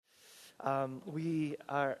We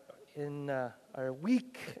are in our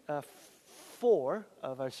week 4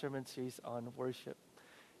 of our sermon series on worship,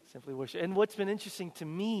 simply worship. And what's been interesting to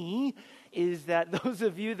me is that those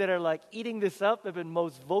of you that are like eating this up have been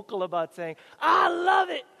most vocal about saying, I love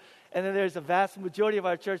it. And then there's a vast majority of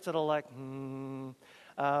our church that are like,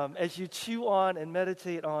 as you chew on and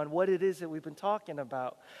meditate on what it is that we've been talking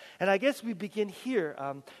about. And I guess we begin here.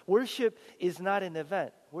 Worship is not an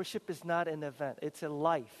event. Worship is not an event. It's a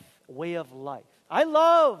life, a way of life. I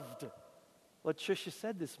loved what Trisha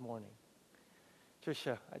said this morning.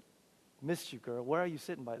 Trisha, I missed you, girl. Where are you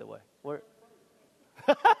sitting, by the way? Where?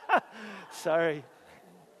 Sorry.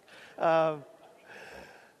 I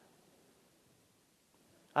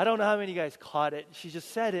don't know how many of you guys caught it. She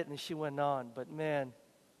just said it and she went on. But man,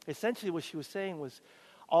 essentially what she was saying was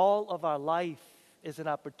all of our life is an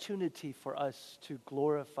opportunity for us to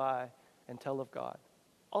glorify and tell of God.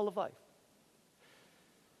 All of life.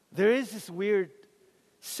 There is this weird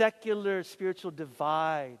secular spiritual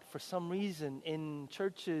divide for some reason in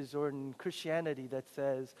churches or in Christianity that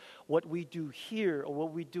says what we do here or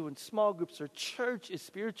what we do in small groups or church is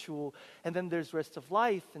spiritual, and then there's rest of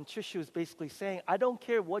life. And Trisha was basically saying, I don't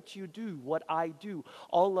care what you do, what I do.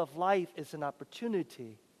 All of life is an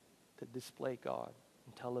opportunity to display God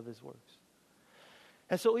and tell of His works.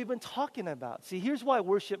 And so we've been talking about, see, here's why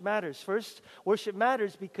worship matters. First, worship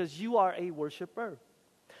matters because you are a worshiper.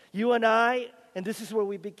 You and I, and this is where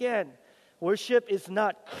we begin. Worship is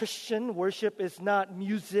not Christian. Worship is not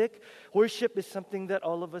music. Worship is something that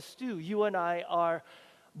all of us do. You and I are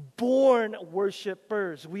born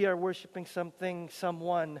worshipers. We are worshiping something,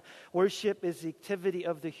 someone. Worship is the activity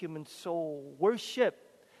of the human soul. Worship,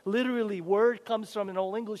 literally, word comes from an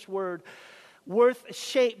Old English word, worth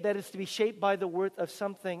shape, that is to be shaped by the worth of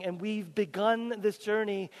something. And we've begun this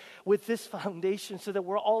journey with this foundation so that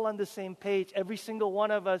we're all on the same page. Every single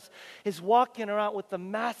one of us is walking around with a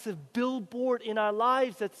massive billboard in our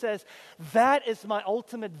lives that says, that is my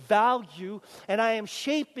ultimate value, and I am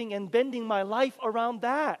shaping and bending my life around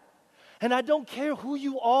that. And I don't care who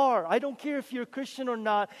you are. I don't care if you're a Christian or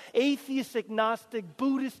not, atheist, agnostic,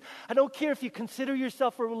 Buddhist. I don't care if you consider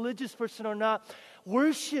yourself a religious person or not.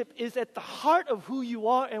 Worship is at the heart of who you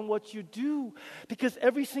are and what you do. Because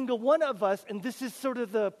every single one of us, and this is sort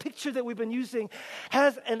of the picture that we've been using,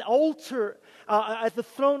 has an altar at the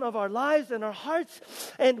throne of our lives and our hearts.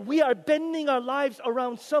 And we are bending our lives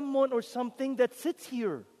around someone or something that sits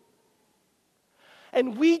here.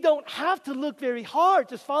 And we don't have to look very hard.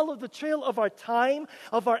 Just follow the trail of our time,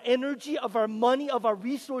 of our energy, of our money, of our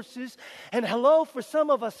resources. And hello, for some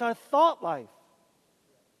of us, our thought life.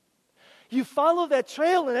 You follow that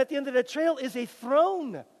trail, and at the end of that trail is a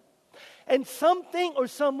throne. And something or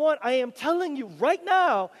someone, I am telling you right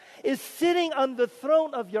now, is sitting on the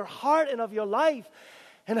throne of your heart and of your life.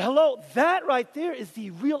 And hello, that right there is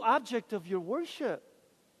the real object of your worship.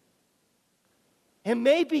 It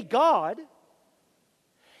may be God.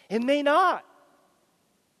 It may not.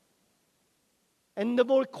 And the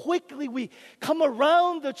more quickly we come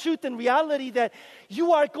around the truth and reality that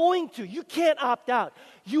you can't opt out.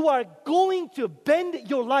 You are going to bend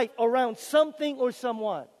your life around something or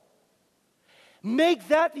someone. Make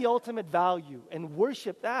that the ultimate value and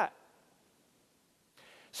worship that.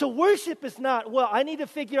 So worship is not, well, I need to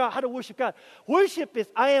figure out how to worship God. Worship is,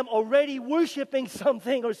 I am already worshiping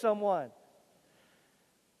something or someone.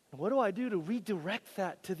 And what do I do to redirect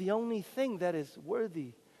that to the only thing that is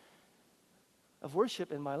worthy of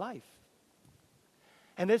worship in my life?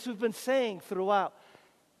 And as we've been saying throughout,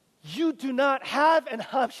 you do not have an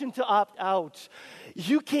option to opt out.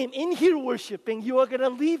 You came in here worshiping. You are going to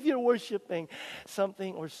leave here worshiping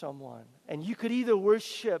something or someone. And you could either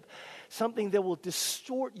worship something that will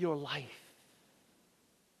distort your life,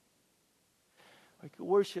 or you could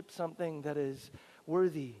worship something that is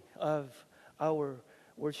worthy of our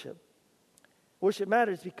worship. Worship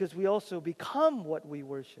matters because we also become what we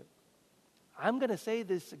worship. I'm going to say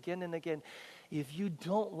this again and again. If you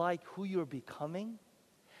don't like who you're becoming,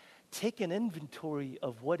 take an inventory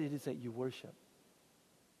of what it is that you worship.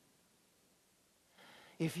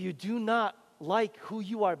 If you do not like who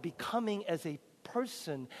you are becoming as a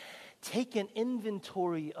person, take an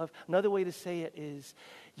inventory of, another way to say it is,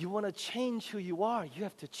 you want to change who you are, you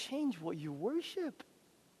have to change what you worship.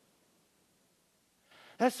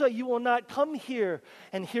 That's why you will not come here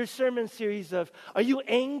and hear sermon series of, are you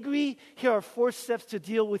angry? Here are 4 steps to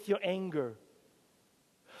deal with your anger.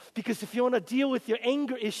 Because if you want to deal with your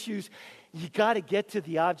anger issues, you got to get to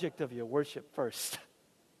the object of your worship first.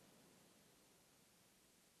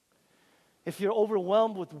 If you're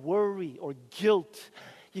overwhelmed with worry or guilt,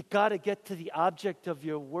 You got to get to the object of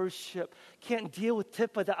your worship. Can't deal with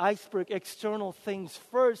tip of the iceberg, external things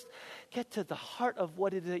first. Get to the heart of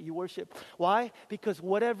what it is that you worship. Why? Because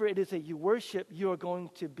whatever it is that you worship, you are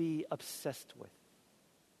going to be obsessed with.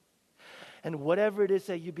 And whatever it is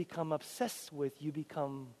that you become obsessed with, you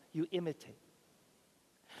imitate.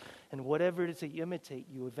 And whatever it is that you imitate,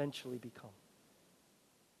 you eventually become.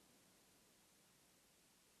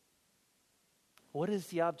 What is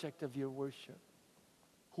the object of your worship?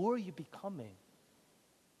 Who are you becoming?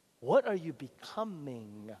 What are you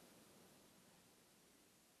becoming?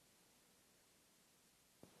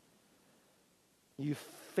 Are you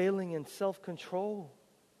failing in self-control?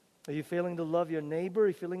 Are you failing to love your neighbor? Are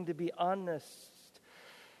you failing to be honest?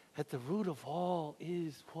 At the root of all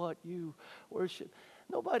is what you worship.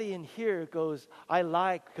 Nobody in here goes, I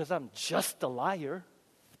lie because I'm just a liar.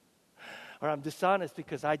 Or I'm dishonest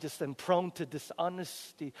because I just am prone to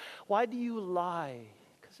dishonesty. Why do you lie?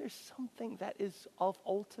 Because there's something that is of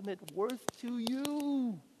ultimate worth to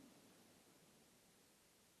you.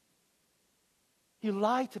 You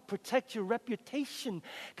lie to protect your reputation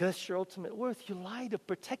because that's your ultimate worth. You lie to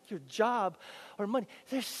protect your job or money.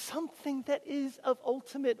 There's something that is of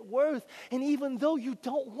ultimate worth. And even though you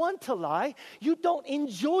don't want to lie, you don't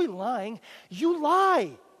enjoy lying, you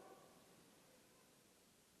lie.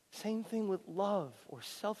 Same thing with love or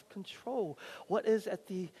self-control. What is at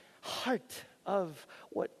the heart of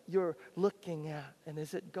what you're looking at? And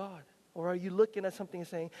is it God? Or are you looking at something and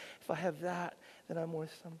saying, if I have that, then I'm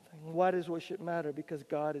worth something? Why does worship matter? Because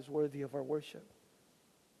God is worthy of our worship.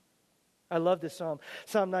 I love this psalm.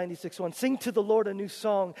 Psalm 96:1. Sing to the Lord a new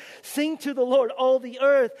song. Sing to the Lord, all the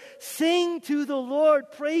earth. Sing to the Lord.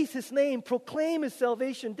 Praise His name. Proclaim His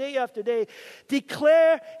salvation day after day.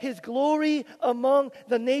 Declare His glory among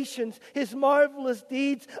the nations. His marvelous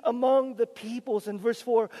deeds among the peoples. In verse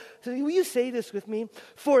 4, so will you say this with me?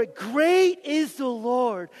 For great is the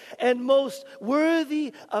Lord and most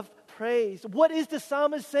worthy of praise. What is the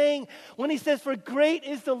psalmist saying when he says, for great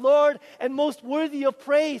is the Lord and most worthy of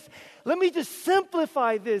praise? Let me just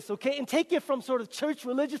simplify this, okay, and take it from sort of church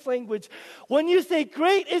religious language. When you say,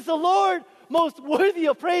 great is the Lord, most worthy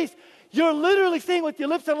of praise, you're literally saying with your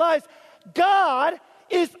lips and lives, God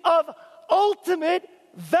is of ultimate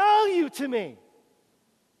value to me.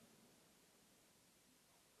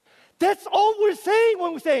 That's all we're saying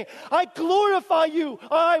when we're saying, I glorify you,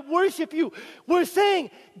 or I worship you. We're saying,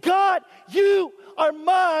 God, you are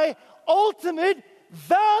my ultimate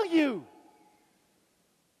value.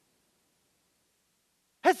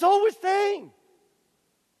 That's all we're saying.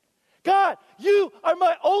 God, you are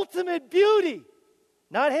my ultimate beauty.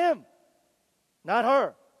 Not him, not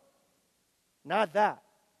her, not that.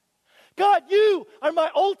 God, you are my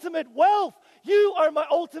ultimate wealth. You are my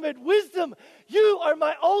ultimate wisdom. You are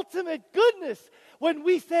my ultimate goodness. When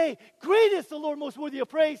we say, great is the Lord, most worthy of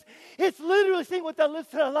praise, it's literally saying with our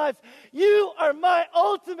lips and our lives, you are my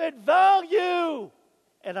ultimate value.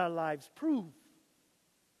 And our lives prove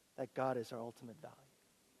that God is our ultimate value.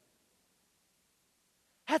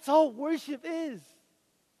 That's all worship is.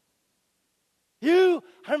 You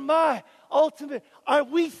are my ultimate. Are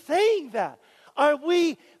we saying that? Are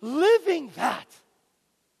we living that?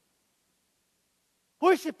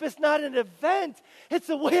 Worship is not an event. It's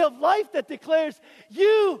a way of life that declares,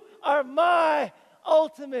 you are my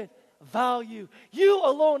ultimate value. You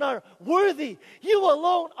alone are worthy. You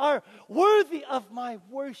alone are worthy of my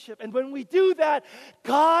worship. And when we do that,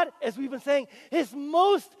 God, as we've been saying, is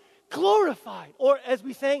most glorified. Or as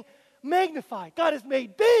we sang, magnified. God is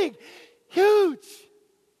made big, huge.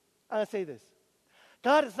 I'm going to say this.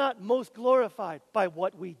 God is not most glorified by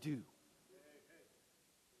what we do.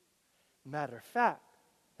 Matter of fact,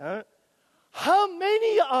 how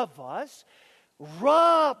many of us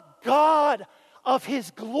rob God of His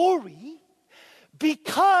glory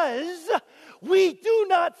because we do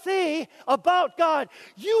not say about God,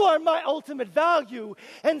 you are my ultimate value,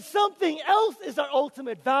 and something else is our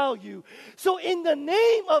ultimate value. So in the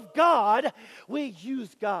name of God, we use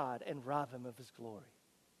God and rob Him of His glory.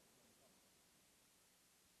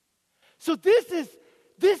 So this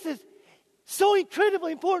is so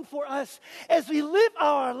incredibly important for us as we live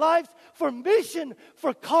our lives for mission,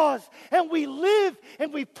 for cause, and we live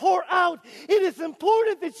and we pour out. It is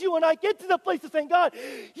important that you and I get to the place of saying, God,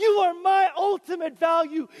 you are my ultimate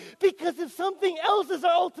value, because if something else is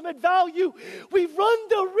our ultimate value, we run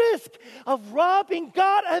the risk of robbing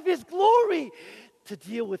God of His glory to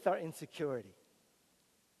deal with our insecurity,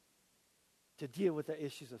 to deal with the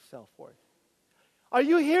issues of self-worth. Are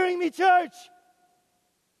you hearing me, church?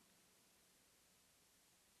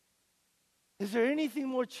 Is there anything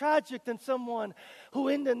more tragic than someone who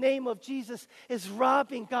in the name of Jesus is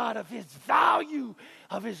robbing God of his value,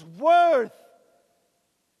 of his worth?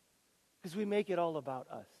 Because we make it all about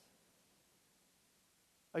us.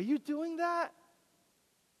 Are you doing that?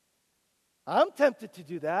 I'm tempted to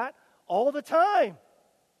do that all the time.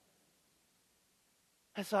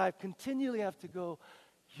 And so I continually have to go,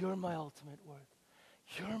 you're my ultimate worth.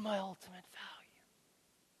 You're my ultimate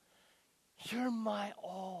value. You're my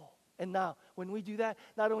all. And now, when we do that,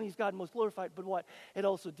 not only is God most glorified, but what? It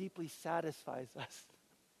also deeply satisfies us.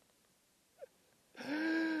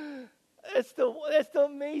 It's the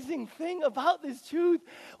amazing thing about this truth.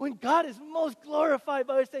 When God is most glorified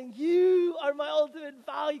by us saying, you are my ultimate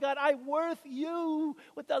value, God, I worth you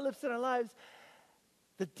with our lips and our lives.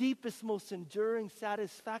 The deepest, most enduring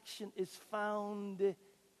satisfaction is found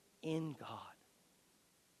in God.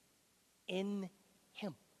 In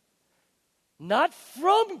Him. Not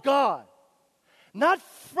from God. Not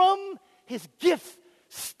from His gifts,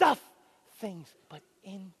 stuff, things, but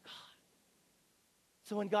in God.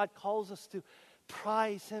 So when God calls us to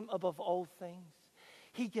prize Him above all things,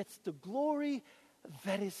 He gets the glory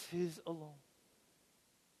that is His alone.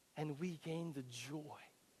 And we gain the joy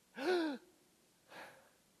of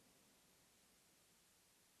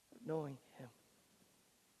knowing Him.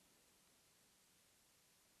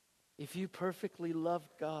 If you perfectly loved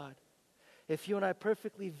God, if you and I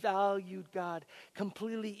perfectly valued God,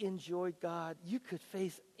 completely enjoyed God, you could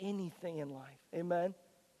face anything in life. Amen?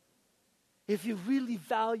 If you really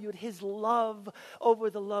valued His love over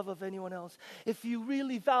the love of anyone else, if you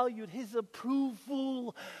really valued His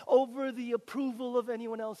approval over the approval of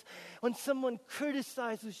anyone else, when someone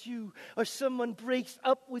criticizes you or someone breaks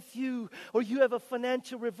up with you or you have a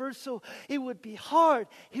financial reversal, it would be hard,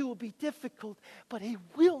 it will be difficult, but it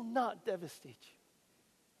will not devastate you.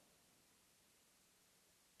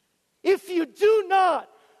 If you do not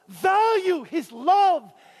value His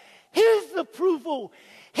love, His approval,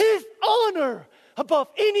 His honor above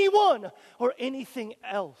anyone or anything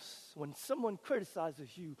else, when someone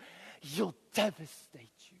criticizes you, you'll devastate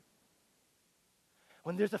you.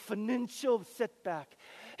 When there's a financial setback,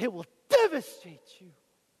 it will devastate you.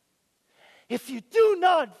 If you do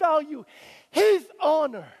not value His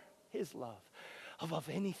honor, His love above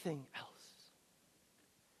anything else,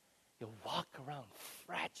 you'll walk around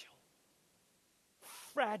fragile.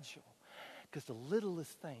 Fragile. Because the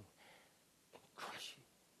littlest thing can crush you.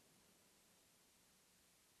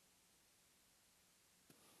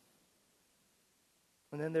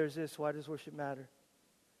 And then there's this, why does worship matter?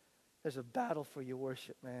 There's a battle for your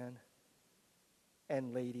worship, man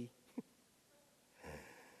and lady.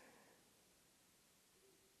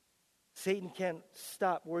 Satan can't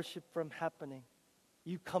stop worship from happening.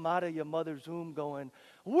 You come out of your mother's womb going,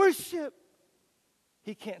 worship!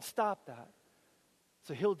 He can't stop that.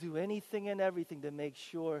 So he'll do anything and everything to make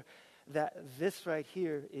sure that this right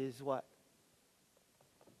here is what?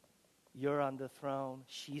 You're on the throne,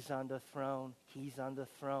 she's on the throne, he's on the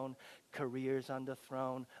throne, career's on the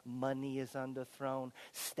throne, money is on the throne,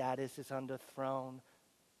 status is on the throne.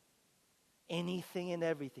 Anything and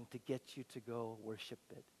everything to get you to go worship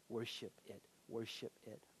it, worship it, worship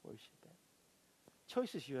it, worship it.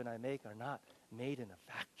 Choices you and I make are not made in a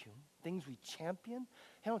vacuum. Things we champion,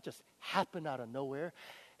 they don't just happen out of nowhere.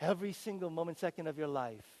 Every single moment, second of your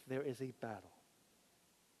life, there is a battle.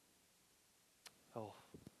 Oh.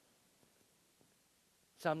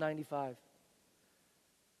 Psalm 95.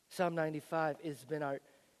 Psalm 95 has been our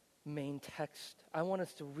main text. I want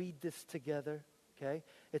us to read this together, okay?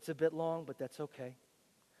 It's a bit long, but that's okay.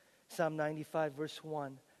 Psalm 95, verse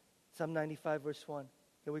 1. Psalm 95, verse 1.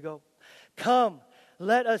 Here we go. Come,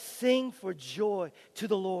 let us sing for joy to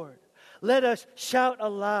the Lord. Let us shout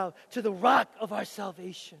aloud to the rock of our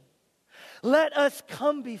salvation. Let us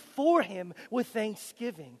come before Him with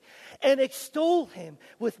thanksgiving and extol Him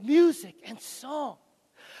with music and song.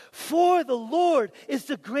 For the Lord is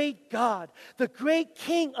the great God, the great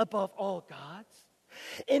King above all gods.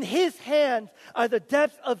 In His hands are the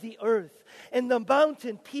depths of the earth, and the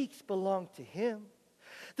mountain peaks belong to Him.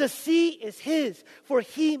 The sea is His, for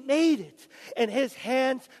He made it, and His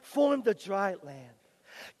hands formed the dry land.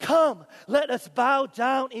 Come, let us bow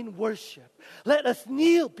down in worship. Let us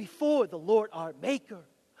kneel before the Lord our Maker.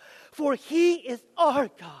 For He is our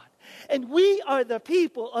God, and we are the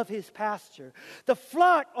people of His pasture, the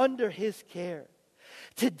flock under His care.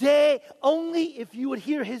 Today, only if you would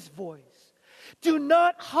hear His voice. Do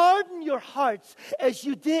not harden your hearts as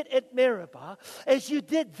you did at Meribah, as you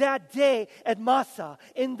did that day at Massah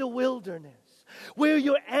in the wilderness, where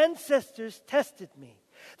your ancestors tested me.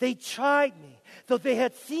 They tried me, though they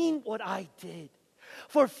had seen what I did.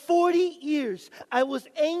 For 40 years, I was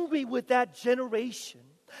angry with that generation.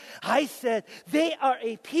 I said, they are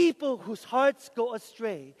a people whose hearts go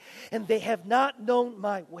astray, and they have not known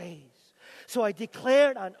my ways. So I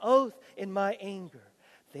declared on oath in my anger,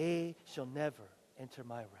 they shall never enter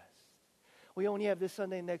my rest. We only have this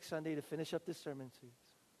Sunday, next Sunday to finish up this sermon series.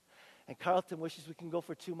 And Carlton wishes we can go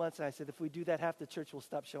for 2 months. And I said, if we do that, half the church will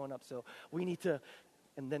stop showing up. So we need to,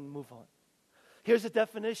 and then move on. Here's a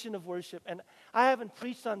definition of worship. And I haven't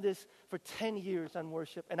preached on this for 10 years on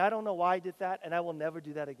worship. And I don't know why I did that, and I will never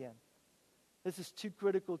do that again. This is too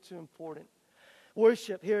critical, too important.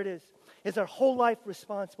 Worship, here it is our whole life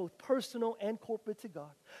response, both personal and corporate, to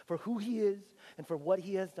God for who He is and for what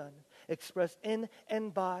He has done, expressed in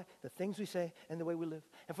and by the things we say and the way we live.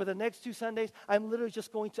 And for the next 2 Sundays, I'm literally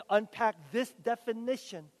just going to unpack this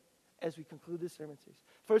definition as we conclude this sermon series.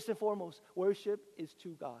 First and foremost, worship is to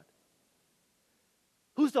God.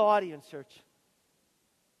 Who's the audience, church?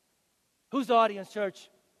 Who's the audience, church?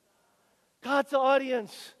 God's the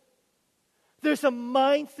audience. There's a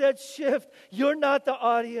mindset shift. You're not the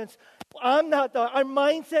audience. I'm not the. Our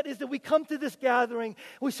mindset is that we come to this gathering.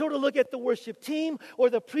 We sort of look at the worship team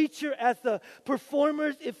or the preacher as the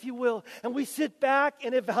performers, if you will, and we sit back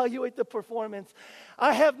and evaluate the performance.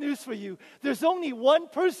 I have news for you. There's only one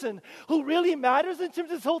person who really matters in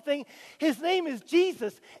terms of this whole thing. His name is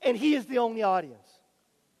Jesus, and He is the only audience.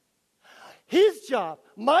 His job,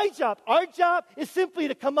 my job, our job is simply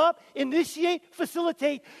to come up, initiate,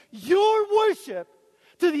 facilitate your worship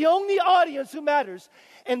to the only audience who matters,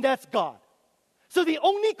 and that's God. So the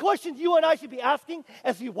only question you and I should be asking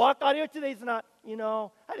as we walk out here today is not,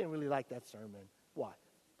 I didn't really like that sermon. Why?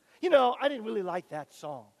 I didn't really like that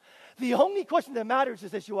song. The only question that matters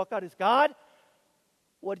is as you walk out is, God,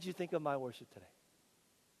 what did you think of my worship today?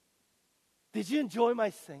 Did you enjoy my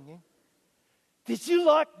singing? Did you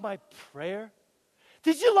like my prayer?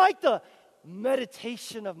 Did you like the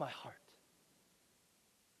meditation of my heart?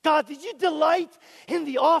 God, did you delight in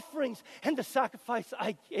the offerings and the sacrifice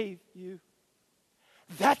I gave you?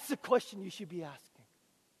 That's the question you should be asking.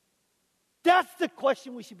 That's the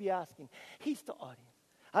question we should be asking. He's the audience.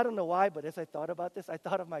 I don't know why, but as I thought about this, I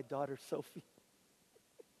thought of my daughter, Sophie.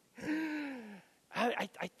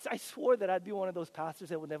 I swore that I'd be one of those pastors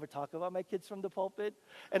that would never talk about my kids from the pulpit,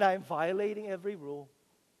 and I'm violating every rule.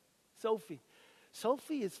 Sophie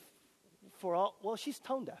is she's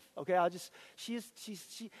tone deaf. Okay,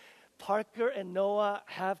 Parker and Noah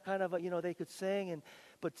have kind of they could sing,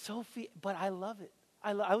 but I love it.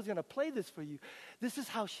 I was going to play this for you. This is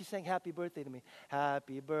how she sang happy birthday to me.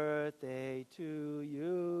 Happy birthday to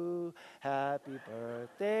you. Happy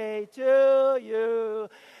birthday to you.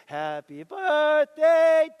 Happy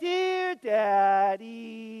birthday, dear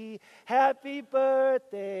Daddy. Happy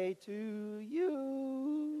birthday to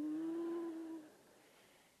you.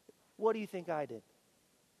 What do you think I did?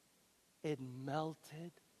 It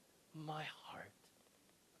melted my heart.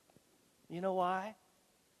 You know why?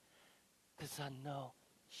 Because I know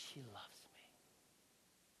she loves me.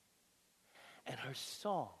 And her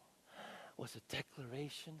song was a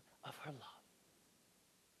declaration of her love.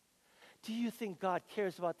 Do you think God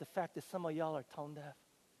cares about the fact that some of y'all are tone deaf?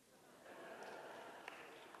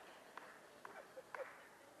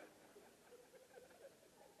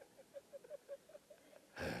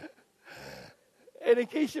 And in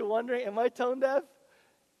case you're wondering, am I tone deaf?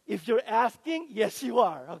 If you're asking, yes, you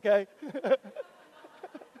are, okay?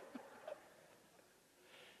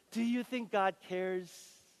 Do you think God cares?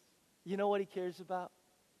 You know what He cares about?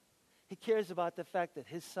 He cares about the fact that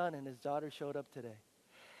His son and His daughter showed up today,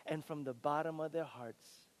 and from the bottom of their hearts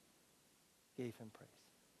gave Him praise.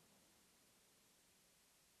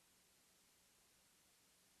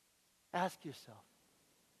 Ask yourself,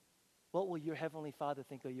 what will your Heavenly Father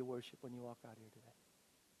think of your worship when you walk out here today?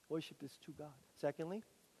 Worship is to God. Secondly,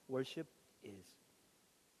 worship is.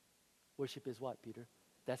 Worship is what, Peter?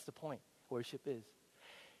 That's the point. Worship is.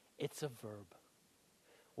 It's a verb.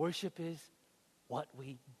 Worship is what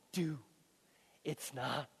we do. It's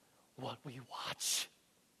not what we watch.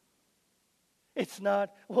 It's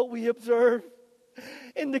not what we observe.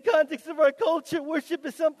 In the context of our culture, worship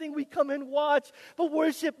is something we come and watch, but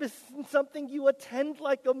worship is something you attend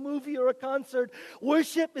like a movie or a concert.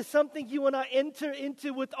 Worship is something you and I enter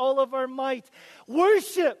into with all of our might.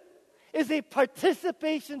 Worship is a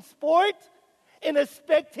participation sport in a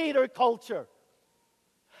spectator culture.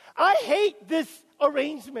 I hate this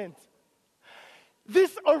arrangement.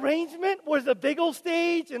 This arrangement was a big old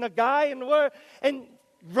stage and a guy and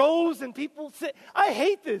rows and people sit. I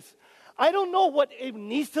hate this. I don't know what it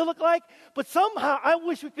needs to look like, but somehow I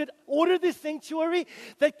wish we could order this sanctuary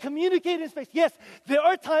that communicates in space. Yes, there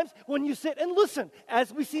are times when you sit and listen,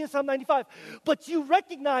 as we see in Psalm 95, but you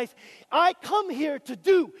recognize, I come here to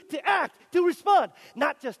do, to act, to respond,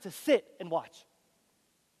 not just to sit and watch.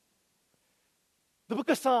 The book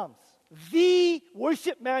of Psalms, the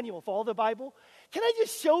worship manual for all the Bible. Can I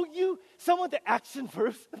just show you some of the action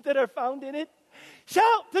verbs that are found in it?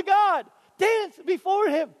 Shout to God. Dance before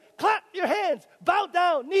Him. Clap your hands. Bow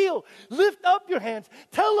down. Kneel. Lift up your hands.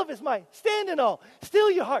 Tell of His might. Stand in awe. Still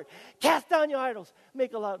your heart. Cast down your idols.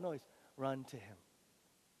 Make a loud noise. Run to Him.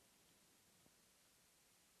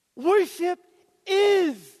 Worship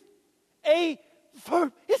is a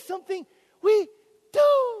verb. It's something we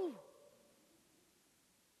do.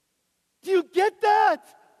 Do you get that?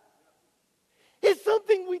 It's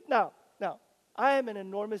something we... Now, I am an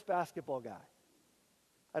enormous basketball guy.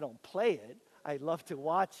 I don't play it. I love to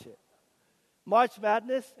watch it. March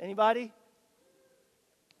Madness, anybody?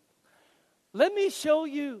 Let me show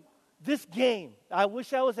you this game. I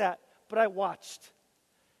wish I was at, but I watched.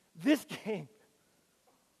 This game.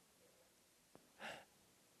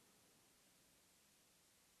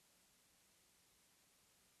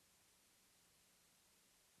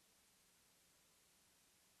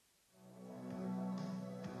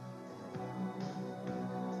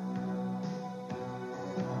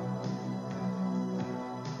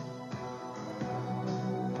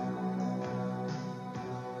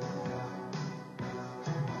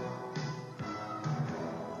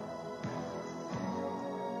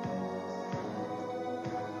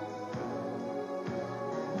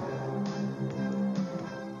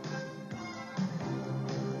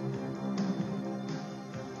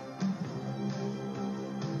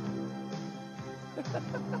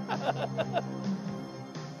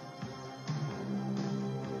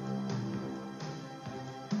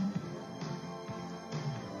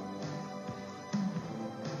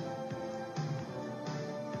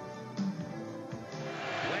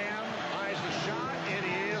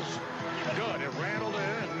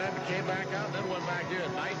 Came back out and then went back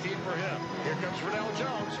in. 19 for him. Here comes Fredell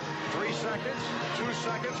Jones. 3 seconds. 2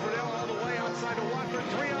 seconds. Fredell all the way outside to Watford.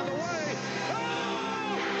 3 on the way.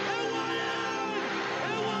 Oh! It went in!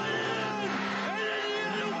 It went in! And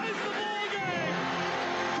Indiana wins the ball game!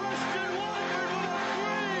 Christian Watford with a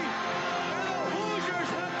 3! And the Hoosiers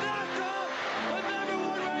have knocked off the number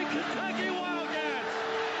 1 ranked Kentucky Wildcats!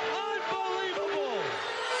 Unbelievable!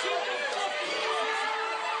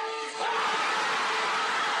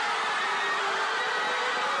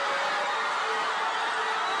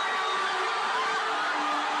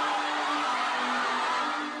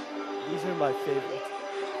 These are my favorites.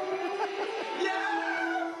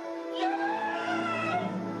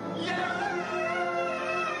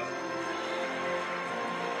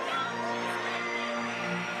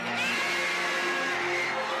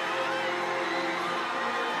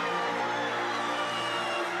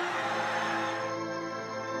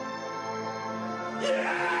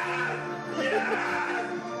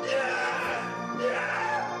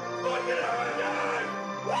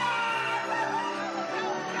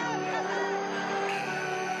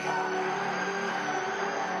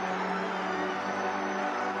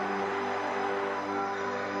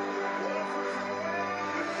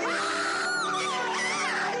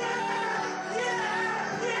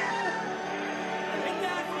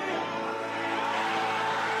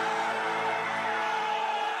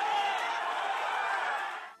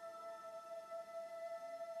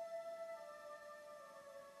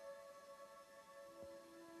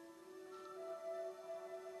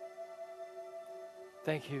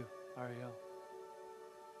 Thank you, Ariel.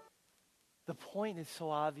 The point is so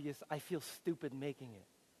obvious, I feel stupid making it.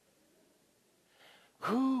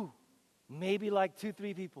 Who, maybe like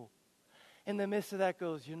 2-3 people, in the midst of that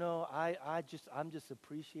goes, I'm just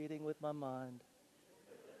appreciating with my mind.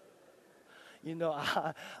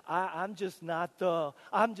 I'm just not the,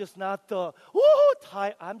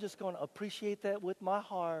 type. I'm just going to appreciate that with my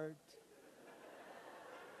heart.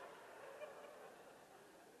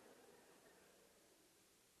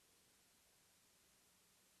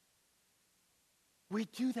 We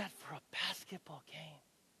do that for a basketball game.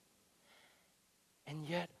 And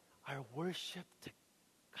yet, our worship to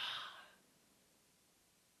God.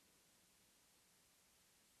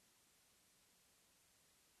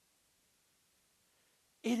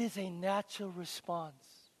 It is a natural response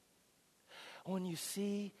when you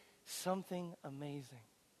see something amazing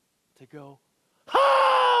to go,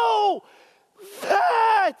 oh,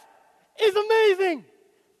 that is amazing.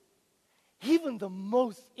 Even the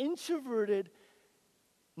most introverted,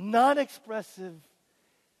 non-expressive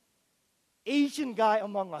Asian guy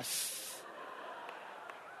among us.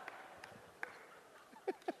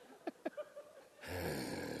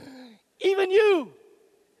 Even you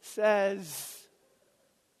says,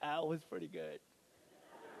 that was pretty good.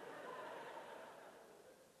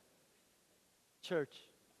 Church,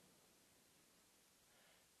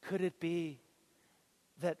 could it be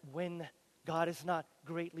that when God is not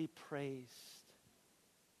greatly praised,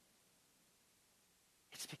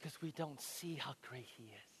 it's because we don't see how great He is?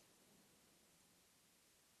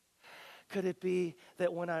 Could it be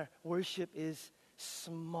that when our worship is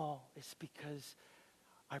small, it's because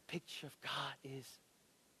our picture of God is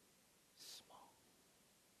small?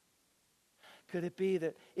 Could it be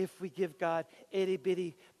that if we give God itty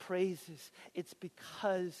bitty praises, it's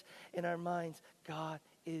because in our minds God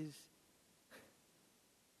is?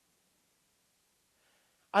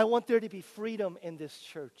 I want there to be freedom in this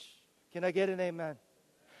church. Can I get an amen?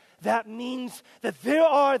 That means that there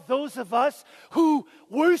are those of us who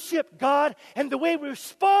worship God, and the way we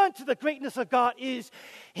respond to the greatness of God is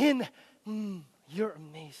in, you're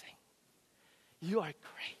amazing. You are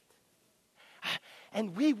great.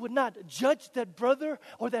 And we would not judge that brother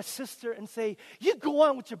or that sister and say, you go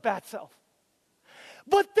on with your bad self.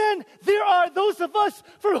 But then there are those of us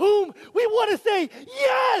for whom we want to say,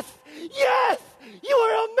 yes, yes, you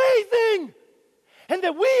are amazing. And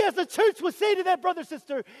that we as a church would say to that brother,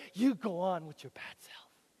 sister, you go on with your bad self.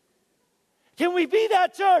 Can we be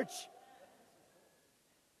that church?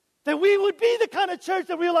 That we would be the kind of church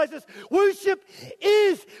that realizes worship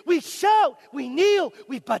is, we shout, we kneel,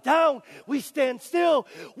 we bow down, we stand still,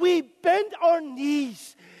 we bend our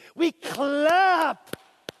knees, we clap,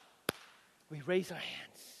 we raise our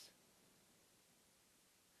hands,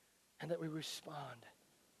 and that we respond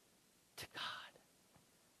to God.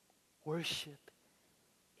 Worship.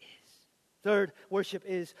 Third, worship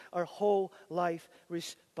is our whole life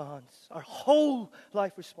response. Our whole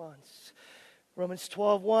life response. Romans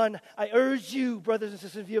 12:1, I urge you, brothers and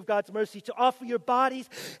sisters, in view of God's mercy, to offer your bodies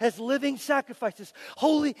as living sacrifices,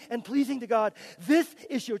 holy and pleasing to God. This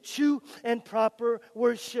is your true and proper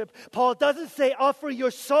worship. Paul doesn't say offer your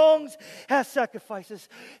songs as sacrifices.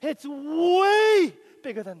 It's way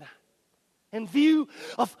bigger than that. In view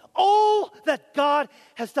of all that God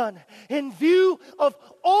has done, in view of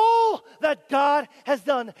all that God has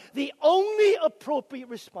done, the only appropriate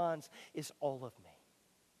response is all of me.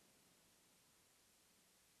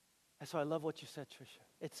 And so I love what you said, Tricia.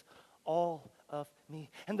 It's all of me.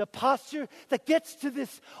 And the posture that gets to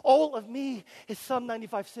this all of me is Psalm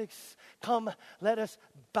 95:6. Come, let us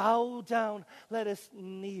bow down, let us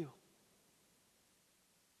kneel.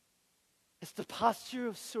 It's the posture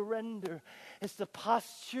of surrender. It's the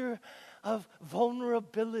posture of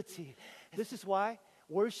vulnerability. This is why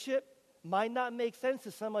worship might not make sense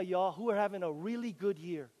to some of y'all who are having a really good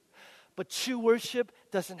year. But true worship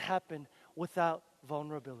doesn't happen without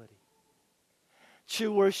vulnerability.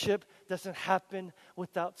 True worship doesn't happen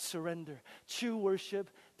without surrender. True worship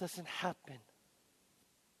doesn't happen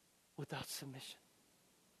without submission.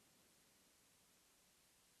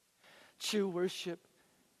 True worship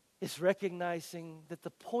is recognizing that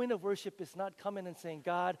the point of worship is not coming and saying,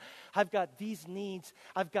 God, I've got these needs,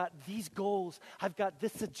 I've got these goals, I've got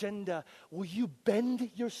this agenda. Will you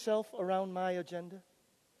bend yourself around my agenda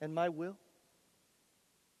and my will?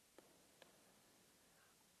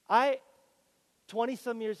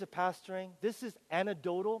 20-some years of pastoring, this is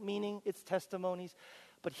anecdotal, meaning it's testimonies.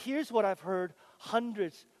 But here's what I've heard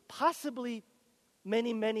hundreds, possibly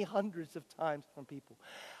many, many hundreds of times from people.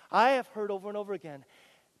 I have heard over and over again,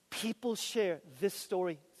 people share this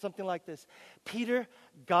story, something like this. Peter,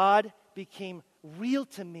 God became real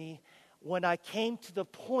to me when I came to the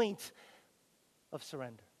point of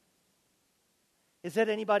surrender. Is that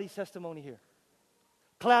anybody's testimony here?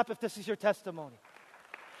 Clap if this is your testimony.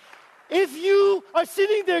 If you are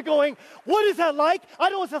sitting there going, what is that like? I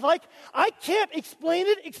don't know what that's like. I can't explain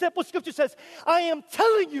it except what Scripture says. I am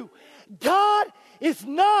telling you, God is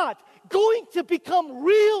not going to become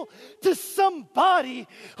real to somebody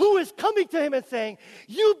who is coming to Him and saying,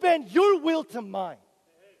 you bend your will to mine.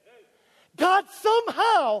 God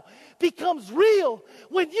somehow becomes real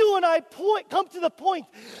when you and I come to the point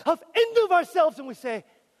of end of ourselves and we say,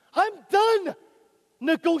 I'm done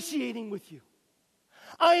negotiating with you.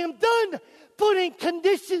 I am done putting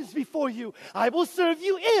conditions before you. I will serve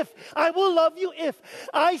you if. I will love you if.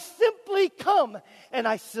 I simply come and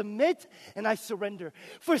I submit and I surrender.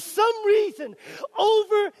 For some reason,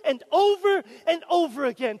 over and over and over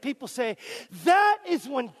again, people say, that is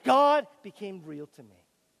when God became real to me.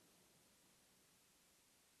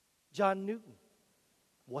 John Newton,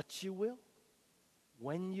 what you will,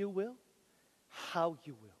 when you will, how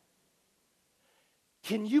you will.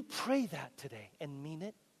 Can you pray that today and mean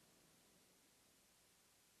it?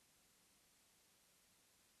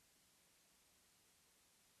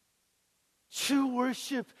 True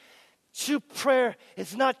worship, true prayer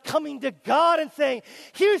is not coming to God and saying,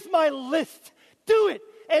 here's my list, do it,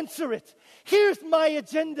 answer it. Here's my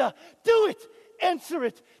agenda, do it, answer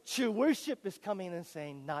it. True worship is coming and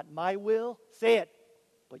saying, not my will, say it,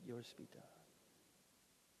 but yours be done.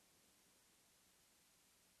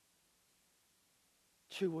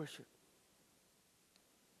 True worship.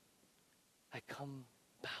 I come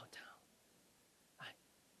bow down. I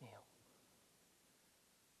kneel.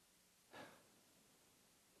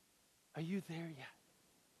 Are you there yet?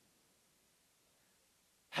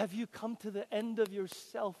 Have you come to the end of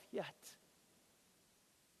yourself yet?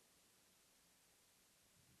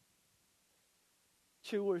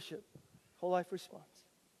 True worship, whole life response.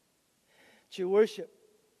 True worship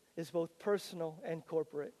is both personal and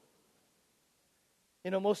corporate. You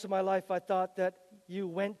know, most of my life I thought that you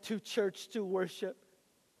went to church to worship.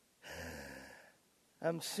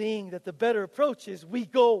 I'm seeing that the better approach is we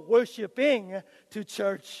go worshiping to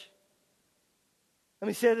church. Let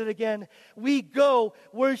me say that again. We go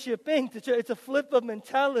worshiping to church. It's a flip of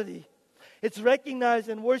mentality. It's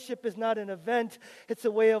recognizing worship is not an event, it's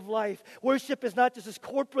a way of life. Worship is not just this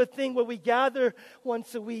corporate thing where we gather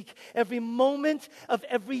once a week. Every moment of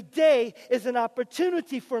every day is an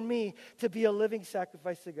opportunity for me to be a living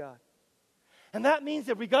sacrifice to God. And that means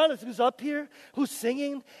that regardless who's up here, who's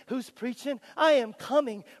singing, who's preaching, I am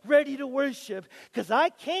coming ready to worship because I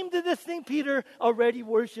came to this thing, Peter, already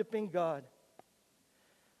worshiping God.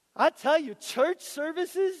 I tell you, church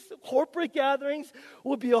services, corporate gatherings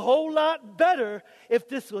would be a whole lot better if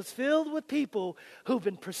this was filled with people who've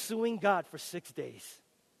been pursuing God for 6 days.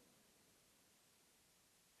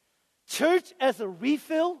 Church as a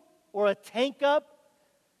refill or a tank up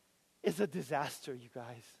is a disaster, you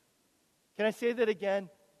guys. Can I say that again?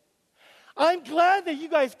 I'm glad that you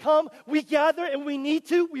guys come, we gather, and we need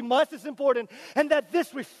to, we must, it's important, and that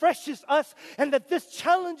this refreshes us, and that this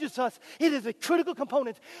challenges us. It is a critical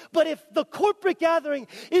component. But if the corporate gathering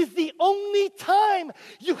is the only time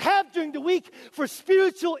you have during the week for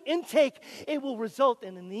spiritual intake, it will result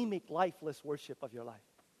in anemic, lifeless worship of your life.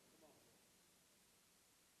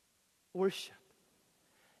 Worship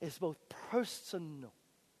is both personal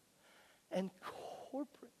and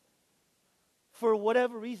corporate. For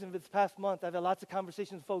whatever reason, this past month, I've had lots of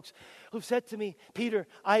conversations with folks who've said to me, Peter,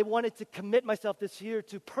 I wanted to commit myself this year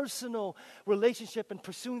to personal relationship and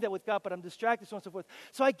pursuing that with God, but I'm distracted, so on and so forth.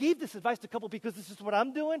 So I gave this advice to a couple because this is what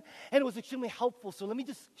I'm doing, and it was extremely helpful. So let me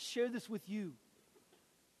just share this with you.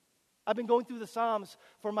 I've been going through the Psalms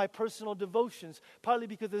for my personal devotions, partly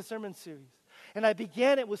because of the sermon series. And I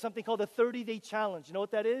began it with something called a 30-day challenge. You know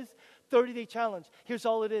what that is? 30-day challenge. Here's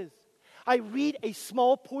all it is. I read a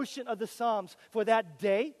small portion of the Psalms for that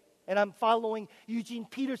day, and I'm following Eugene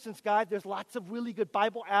Peterson's guide. There's lots of really good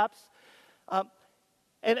Bible apps.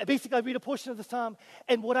 And basically, I read a portion of the Psalm,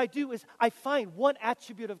 and what I do is I find one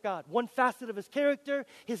attribute of God, one facet of His character,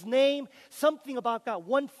 His name, something about God,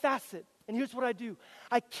 one facet. And here's what I do.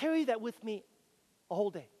 I carry that with me a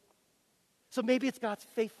whole day. So maybe it's God's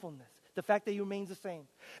faithfulness. The fact that He remains the same.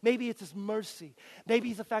 Maybe it's His mercy. Maybe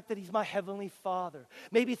it's the fact that He's my heavenly Father.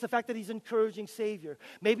 Maybe it's the fact that He's an encouraging Savior.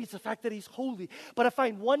 Maybe it's the fact that He's holy. But I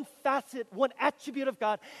find one facet, one attribute of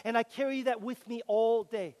God, and I carry that with me all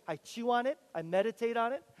day. I chew on it. I meditate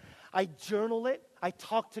on it. I journal it. I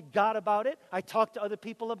talk to God about it. I talk to other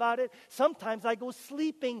people about it. Sometimes I go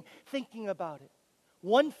sleeping thinking about it.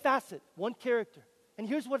 One facet, one character. And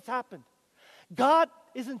here's what's happened. God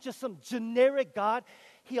isn't just some generic God.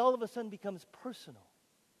 He all of a sudden becomes personal.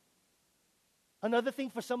 Another thing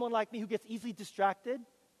for someone like me who gets easily distracted,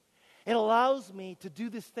 it allows me to do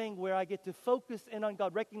this thing where I get to focus in on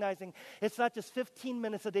God, recognizing it's not just 15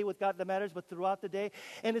 minutes a day with God that matters, but throughout the day.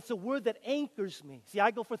 And it's a word that anchors me. See,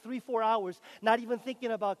 I go for 3-4 hours not even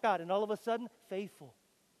thinking about God, and all of a sudden, faithful.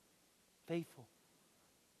 Faithful.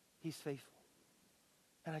 He's faithful.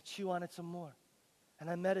 And I chew on it some more, and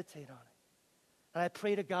I meditate on it, and I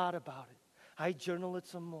pray to God about it. I journal it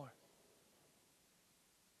some more.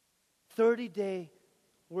 30-day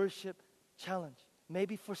worship challenge.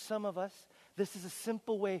 Maybe for some of us, this is a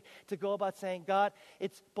simple way to go about saying, God,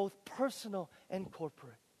 it's both personal and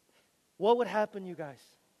corporate. What would happen, you guys,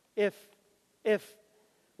 if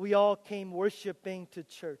we all came worshiping to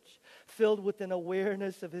church, filled with an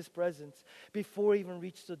awareness of His presence before we even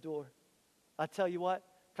reached the door? I'll tell you what,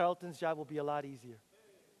 Carlton's job will be a lot easier.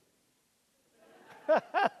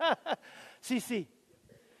 CC,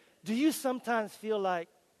 do you sometimes feel like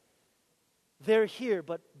they're here,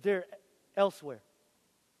 but they're elsewhere?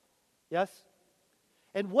 Yes?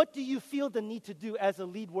 And what do you feel the need to do as a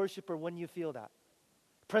lead worshiper when you feel that?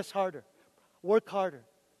 Press harder. Work harder.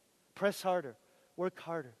 Press harder. Work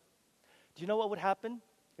harder. Do you know what would happen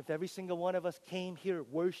if every single one of us came here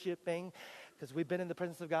worshiping because we've been in the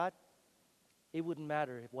presence of God? It wouldn't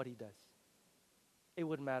matter what He does. It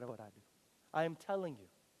wouldn't matter what I do. I am telling you,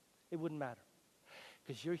 it wouldn't matter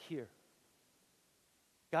because you're here.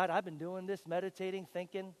 God, I've been doing this, meditating,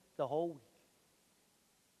 thinking the whole week.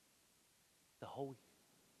 The whole week.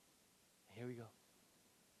 Here we go.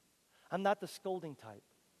 I'm not the scolding type,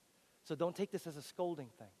 so don't take this as a scolding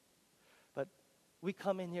thing. But we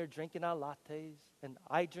come in here drinking our lattes, and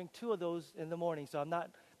I drink 2 of those in the morning, so I'm not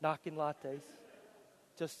knocking lattes,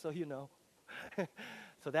 just so you know.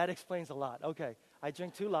 So that explains a lot. Okay, I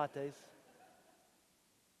drink 2 lattes.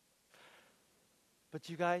 But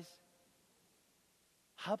you guys,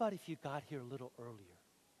 how about if you got here a little earlier?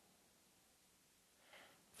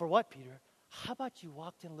 For what, Peter? How about you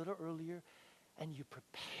walked in a little earlier and you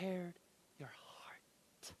prepared your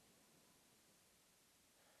heart?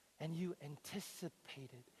 And you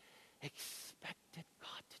anticipated, expected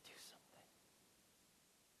God to do something.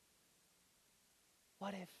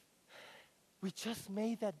 What if we just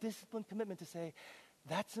made that disciplined commitment to say,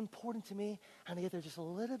 that's important to me, and I get there just a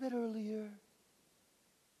little bit earlier.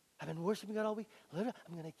 I've been worshiping God all week. I'm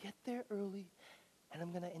going to get there early, and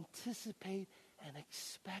I'm going to anticipate and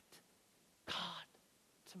expect God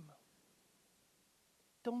to move.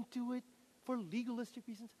 Don't do it for legalistic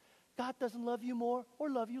reasons. God doesn't love you more or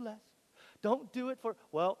love you less. Don't do it for,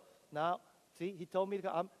 well, now, see, He told me to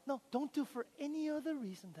go. No, don't do it for any other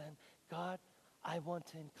reason than, God, I want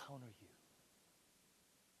to encounter you.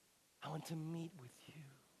 I want to meet with you.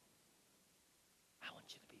 I want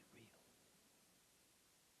you to be real.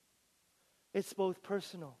 It's both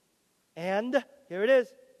personal and, here it is,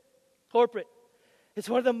 corporate. It's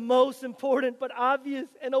one of the most important but obvious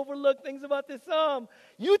and overlooked things about this psalm.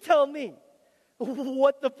 You tell me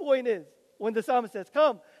what the point is when the psalmist says,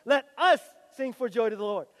 come, let us sing for joy to the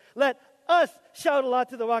Lord. Let us shout aloud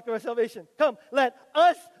to the rock of our salvation. Come, let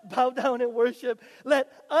us bow down and worship.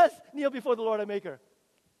 Let us kneel before the Lord our Maker.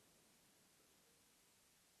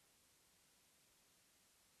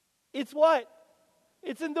 It's what?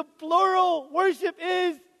 It's in the plural. Worship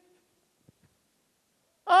is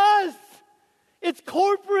us. It's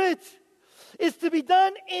corporate. It's to be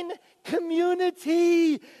done in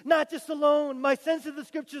community, not just alone. My sense of the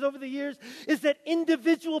scriptures over the years is that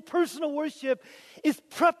individual personal worship is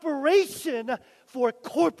preparation for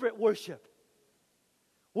corporate worship,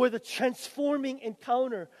 where the transforming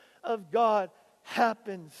encounter of God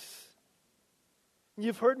happens.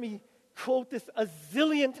 You've heard me quote this a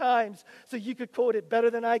zillion times, so you could quote it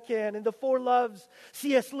better than I can. In The Four Loves,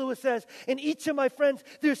 C.S. Lewis says, in each of my friends,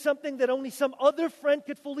 there's something that only some other friend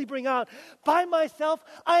could fully bring out. By myself,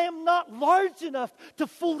 I am not large enough to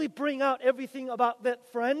fully bring out everything about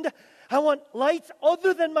that friend. I want lights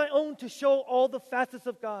other than my own to show all the facets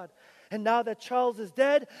of God. And now that Charles is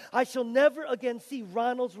dead, I shall never again see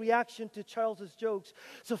Ronald's reaction to Charles's jokes.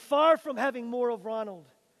 So far from having more of Ronald,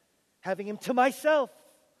 having him to myself.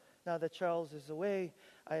 Now that Charles is away,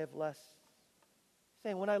 I have less.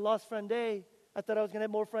 Saying, when I lost friend A, I thought I was going to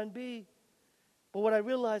have more friend B. But what I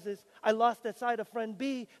realized is I lost that side of friend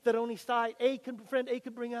B that only friend A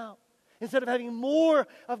could bring out. Instead of having more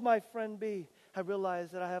of my friend B, I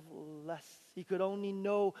realized that I have less. He could only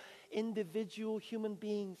know individual human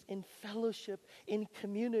beings in fellowship, in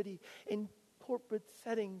community, in corporate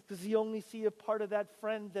settings, because you only see a part of that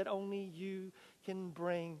friend that only you can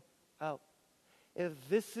bring out. If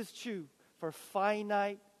this is true for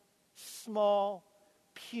finite, small,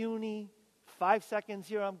 puny, 5 seconds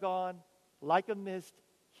here I'm gone, like a mist,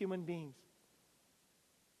 human beings,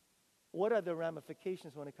 what are the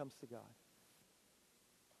ramifications when it comes to God?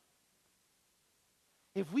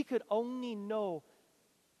 If we could only know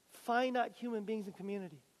finite human beings in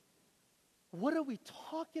community, what are we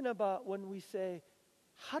talking about when we say,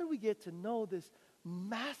 how do we get to know this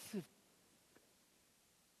massive?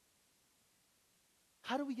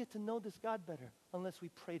 How do we get to know this God better unless we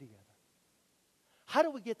pray together? How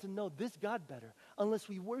do we get to know this God better unless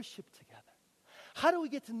we worship together? How do we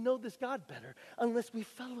get to know this God better unless we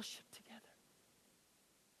fellowship together?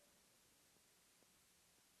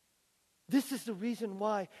 This is the reason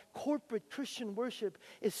why corporate Christian worship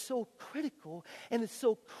is so critical, and it's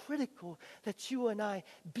so critical that you and I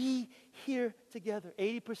be here together.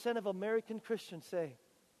 80% of American Christians say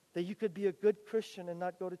that you could be a good Christian and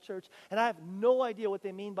not go to church. And I have no idea what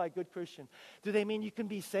they mean by good Christian. Do they mean you can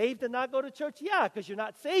be saved and not go to church? Yeah, because you're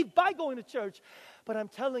not saved by going to church. But I'm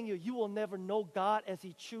telling you, you will never know God as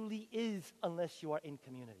He truly is unless you are in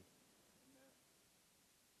community.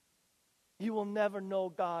 You will never know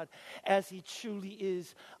God as He truly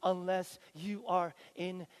is unless you are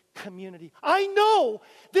in community. I know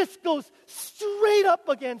this goes straight up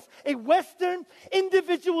against a Western,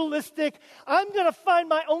 individualistic, I'm going to find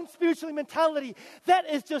my own spiritual mentality that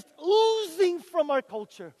is just oozing from our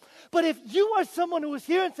culture. But if you are someone who is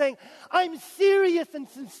here and saying, I'm serious and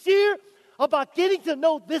sincere about getting to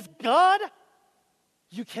know this God,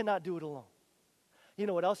 you cannot do it alone. You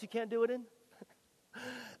know what else you can't do it in?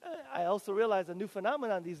 I also realize a new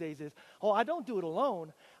phenomenon these days is, I don't do it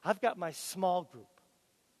alone. I've got my small group.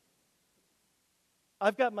 I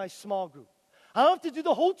don't have to do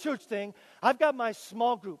the whole church thing. I've got my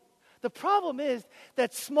small group. The problem is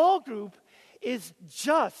that small group is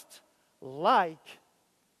just like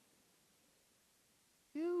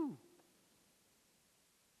you.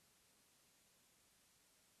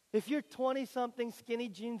 If you're 20-something, skinny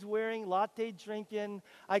jeans wearing, latte drinking,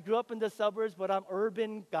 I grew up in the suburbs, but I'm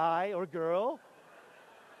urban guy or girl.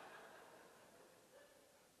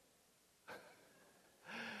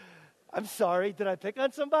 I'm sorry, did I pick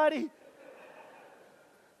on somebody?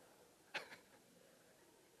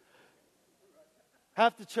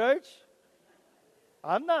 Half the church?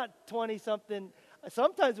 I'm not 20-something.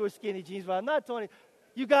 Sometimes we're skinny jeans, but I'm not 20.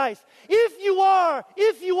 You guys, if you are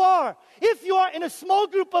in a small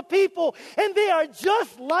group of people and they are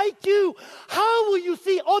just like you, how will you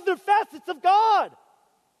see other facets of God?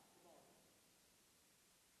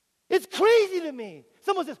 It's crazy to me.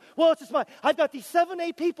 Someone says, well, it's just mine. I've got these 7,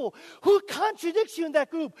 8 people. Who contradicts you in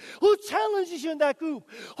that group? Who challenges you in that group?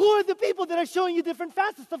 Who are the people that are showing you different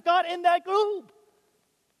facets of God in that group?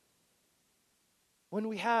 When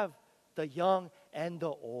we have the young and the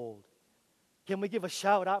old, can we give a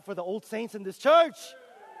shout out for the old saints in this church?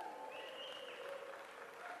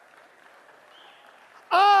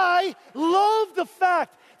 I love the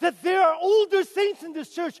fact that there are older saints in this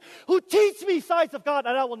church who teach me sides of God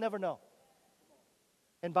that I will never know.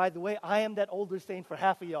 And by the way, I am that older saint for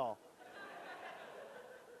half of y'all.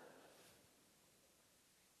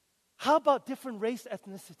 How about different race,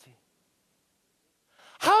 ethnicity?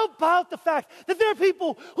 How about the fact that there are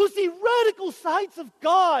people who see radical sides of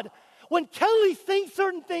God when Kelly sings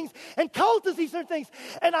certain things and Carlton sees certain things,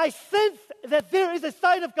 and I sense that there is a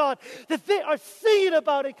side of God that they are singing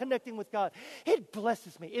about and connecting with God. It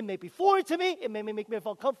blesses me. It may be foreign to me. It may make me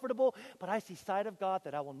feel comfortable, but I see side of God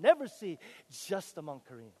that I will never see just among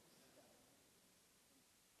Koreans.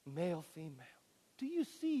 Male, female. Do you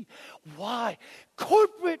see why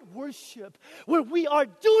corporate worship, where we are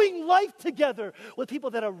doing life together with people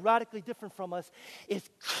that are radically different from us, is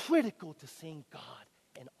critical to seeing God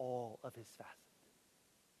in all of His facets?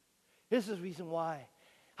 This is the reason why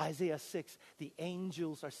Isaiah 6, the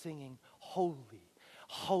angels are singing, holy,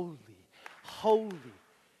 holy, holy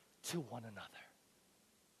to one another.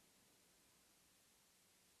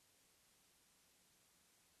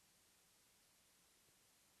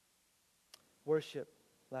 Worship,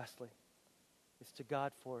 lastly, is to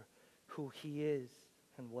God for who He is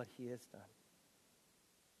and what He has done.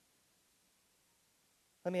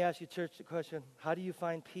 Let me ask you, church, the question: how do you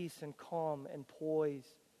find peace and calm and poise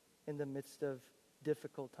in the midst of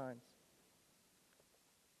difficult times?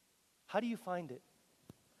 How do you find it?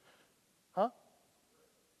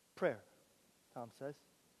 Prayer, Tom says.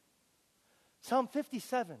 Psalm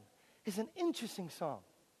 57 is an interesting psalm.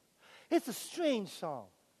 It's a strange psalm.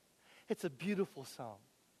 It's a beautiful psalm.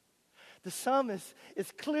 The psalmist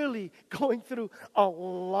is clearly going through a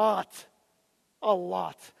lot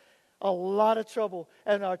of trouble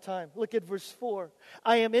in our time. Look at verse 4.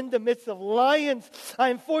 I am in the midst of lions. I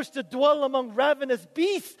am forced to dwell among ravenous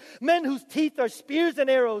beasts, men whose teeth are spears and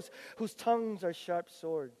arrows, whose tongues are sharp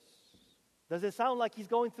swords. Does it sound like he's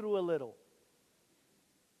going through a little?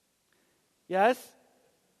 Yes?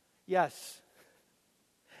 Yes.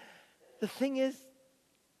 The thing is,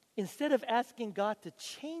 instead of asking God to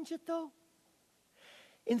change it though,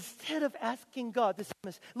 instead of asking God, this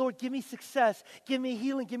psalmist, Lord, give me success, give me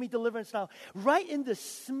healing, give me deliverance now, right in the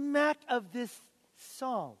smack of this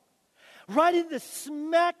psalm, right in the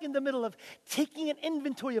smack in the middle of taking an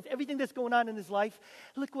inventory of everything that's going on in his life,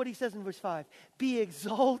 look what he says in verse 5. Be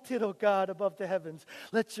exalted, O God, above the heavens.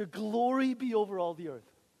 Let your glory be over all the earth.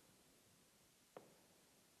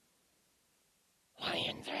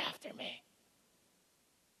 Lions are after me.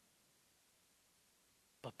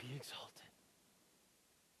 But be exalted.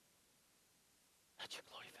 Let your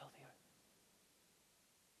glory fill the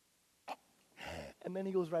earth. And then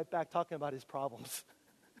he goes right back talking about his problems.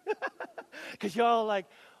 Because you're all like,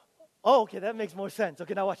 oh, okay, that makes more sense.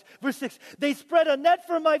 Okay, now watch. Verse 6. They spread a net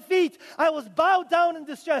for my feet. I was bowed down in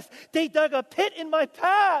distress. They dug a pit in my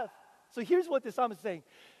path. So here's what the psalmist is saying.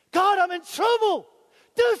 God, I'm in trouble.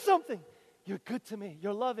 Do something. You're good to me.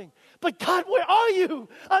 You're loving. But God, where are you?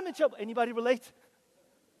 I'm in trouble. Anybody relate?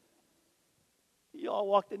 You all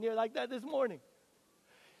walked in here like that this morning.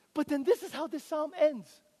 But then this is how this psalm ends.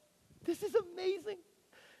 This is amazing.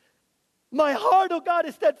 My heart, oh God,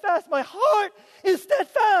 is steadfast. My heart is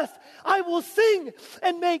steadfast. I will sing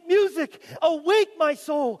and make music. Awake, my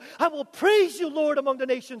soul. I will praise you, Lord, among the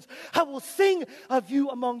nations. I will sing of you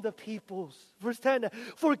among the peoples. Verse 10,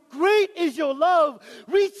 for great is your love,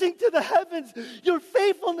 reaching to the heavens. Your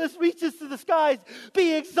faithfulness reaches to the skies.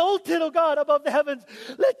 Be exalted, O God, above the heavens.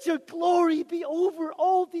 Let your glory be over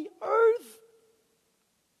all the earth.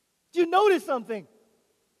 Do you notice something?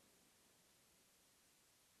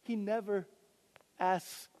 He never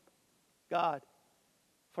asks God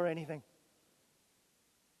for anything.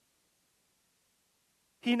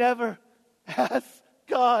 He never asks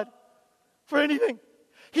God for anything.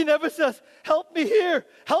 He never says, help me here,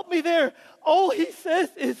 help me there. All he says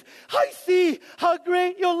is, I see how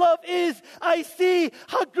great your love is. I see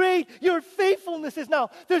how great your faithfulness is. Now,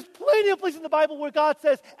 there's plenty of places in the Bible where God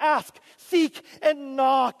says, ask, seek, and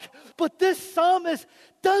knock. But this psalmist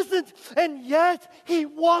doesn't, and yet he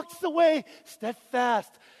walks away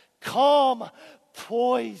steadfast, calm,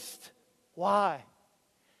 poised. Why?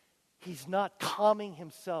 He's not calming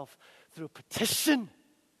himself through petition.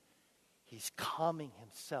 He's calming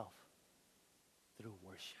himself through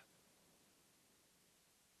worship.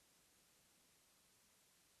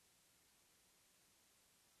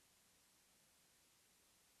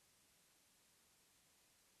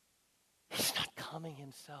 He's not calming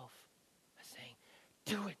himself by saying,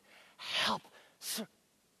 do it, help, sir.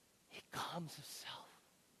 He calms himself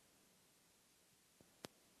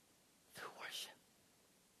through worship.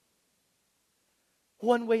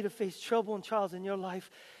 One way to face trouble and trials in your life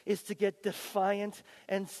is to get defiant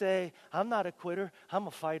and say, I'm not a quitter, I'm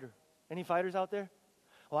a fighter. Any fighters out there?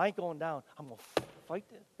 Well, I ain't going down. I'm going to fight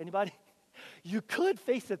it. Anybody? You could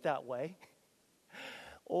face it that way.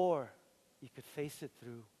 Or you could face it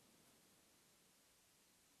through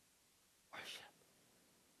worship.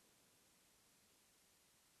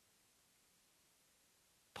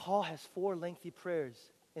 Paul has 4 lengthy prayers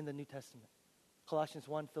in the New Testament. Colossians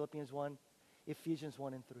 1, Philippians 1, Ephesians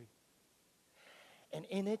 1 and 3. And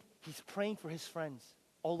in it, he's praying for his friends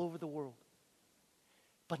all over the world.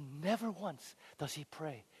 But never once does he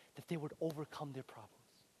pray that they would overcome their problems.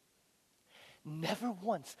 Never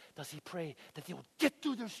once does he pray that they would get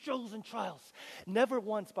through their struggles and trials. Never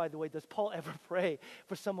once, by the way, does Paul ever pray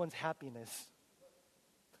for someone's happiness.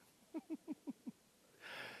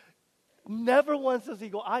 Never once does he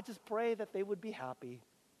go, I just pray that they would be happy.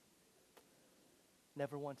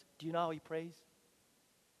 Never once. Do you know how he prays?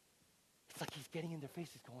 It's like he's getting in their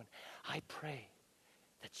faces going, I pray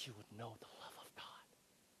that you would know the love of God.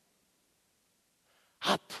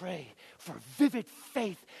 I pray for vivid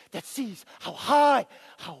faith that sees how high,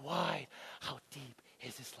 how wide, how deep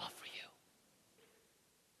is his love for you.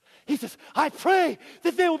 He says, I pray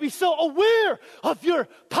that they will be so aware of your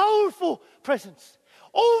powerful presence.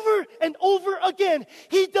 Over and over again,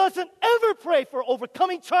 he doesn't ever pray for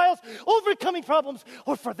overcoming trials, overcoming problems,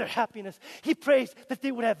 or for their happiness. He prays that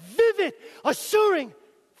they would have vivid, assuring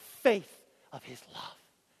faith of his love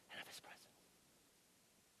and of his presence.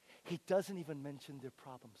 He doesn't even mention their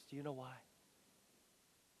problems. Do you know why?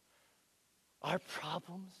 Our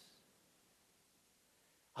problems,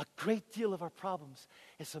 a great deal of our problems,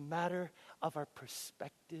 is a matter of our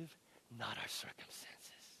perspective, not our circumstances.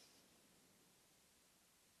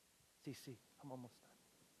 CC, I'm almost done.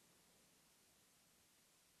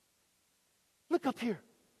 Look up here.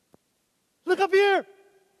 Look up here.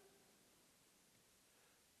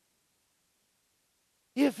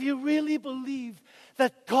 If you really believe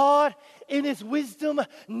that God in his wisdom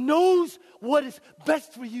knows what is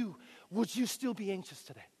best for you, would you still be anxious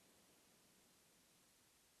today?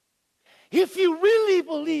 If you really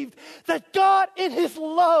believed that God in his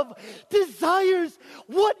love desires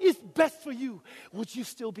what is best for you, would you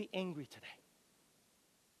still be angry today?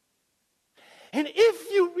 And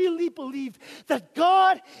if you really believed that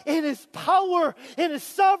God in his power, in his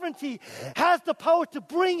sovereignty, has the power to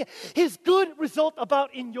bring his good result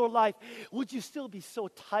about in your life, would you still be so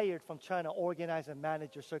tired from trying to organize and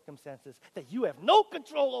manage your circumstances that you have no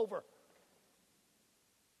control over?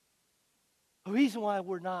 The reason why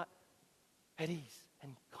we're not at ease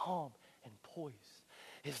and calm and poised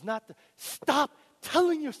is not to stop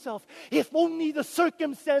telling yourself, if only the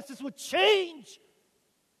circumstances would change.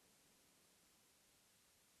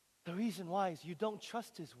 The reason why is you don't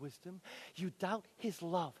trust his wisdom, you doubt his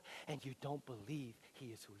love, and you don't believe he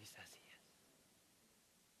is who he says he is.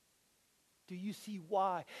 Do you see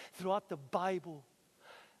why throughout the Bible,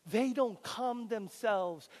 they don't calm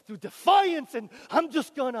themselves through defiance and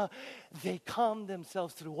they calm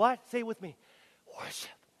themselves through what? Say it with me. Worship.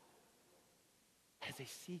 As they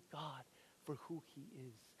seek God for who He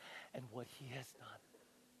is and what He has done.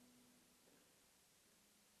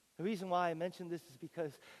 The reason why I mention this is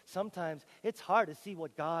because sometimes it's hard to see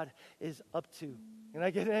what God is up to. Can I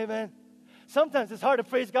get an amen? Sometimes it's hard to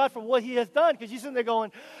praise God for what He has done because you're sitting there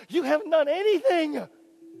going, you haven't done anything.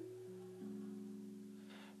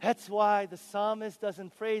 That's why the psalmist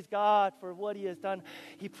doesn't praise God for what he has done.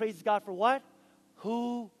 He praises God for what?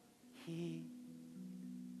 Who He.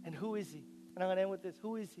 And who is He? And I'm going to end with this.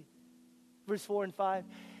 Who is He? Verse 4 and 5.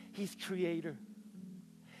 He's creator.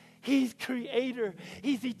 He's creator.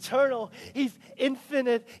 He's eternal. He's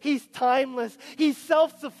infinite. He's timeless. He's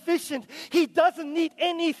self-sufficient. He doesn't need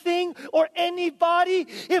anything or anybody.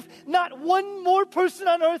 If not one more person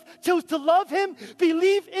on earth chose to love Him,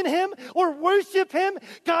 believe in Him, or worship Him,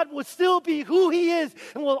 God will still be who He is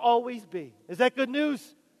and will always be. Is that good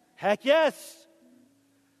news? Heck yes.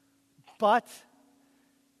 But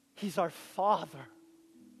He's our Father.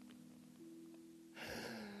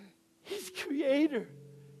 He's creator.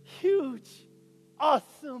 Huge,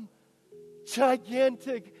 awesome,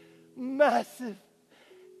 gigantic, massive.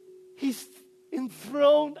 He's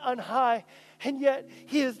enthroned on high, and yet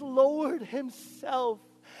He has lowered Himself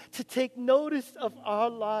to take notice of our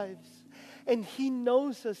lives. And He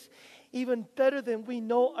knows us even better than we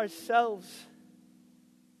know ourselves.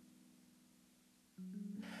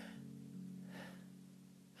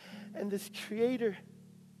 And this creator,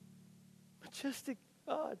 majestic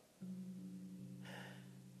God,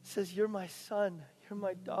 says, you're my son, you're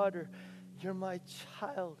my daughter, you're my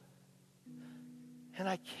child. And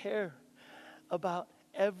I care about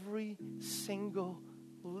every single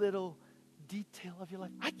little detail of your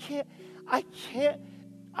life.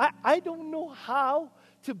 I don't know how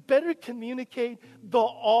to better communicate the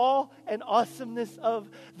awe and awesomeness of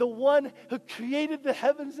the one who created the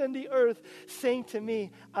heavens and the earth, saying to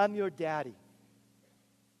me, I'm your daddy.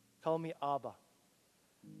 Call me Abba.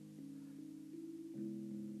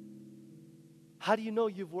 How do you know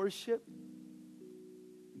you've worshiped?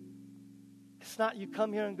 It's not you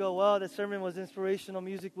come here and go, well, the sermon was inspirational,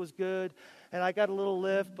 music was good, and I got a little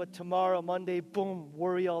lift, but tomorrow, Monday, boom,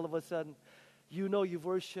 worry all of a sudden. You know you've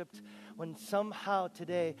worshiped when somehow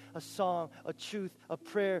today a song, a truth, a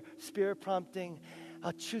prayer, spirit prompting,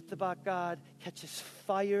 a truth about God catches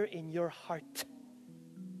fire in your heart.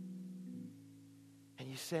 And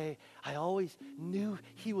you say, I always knew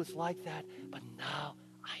He was like that, but now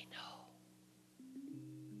I know.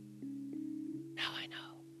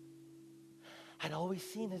 I'd always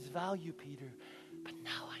seen His value, Peter, but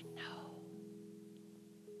now I know.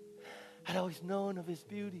 I'd always known of His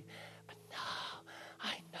beauty, but now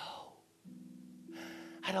I know.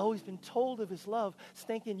 I'd always been told of His love,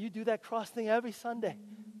 thinking you do that cross thing every Sunday,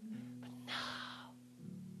 but now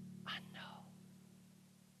I know.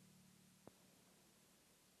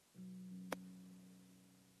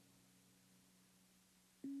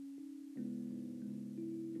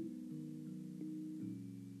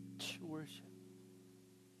 True worship.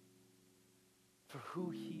 For who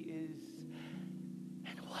He is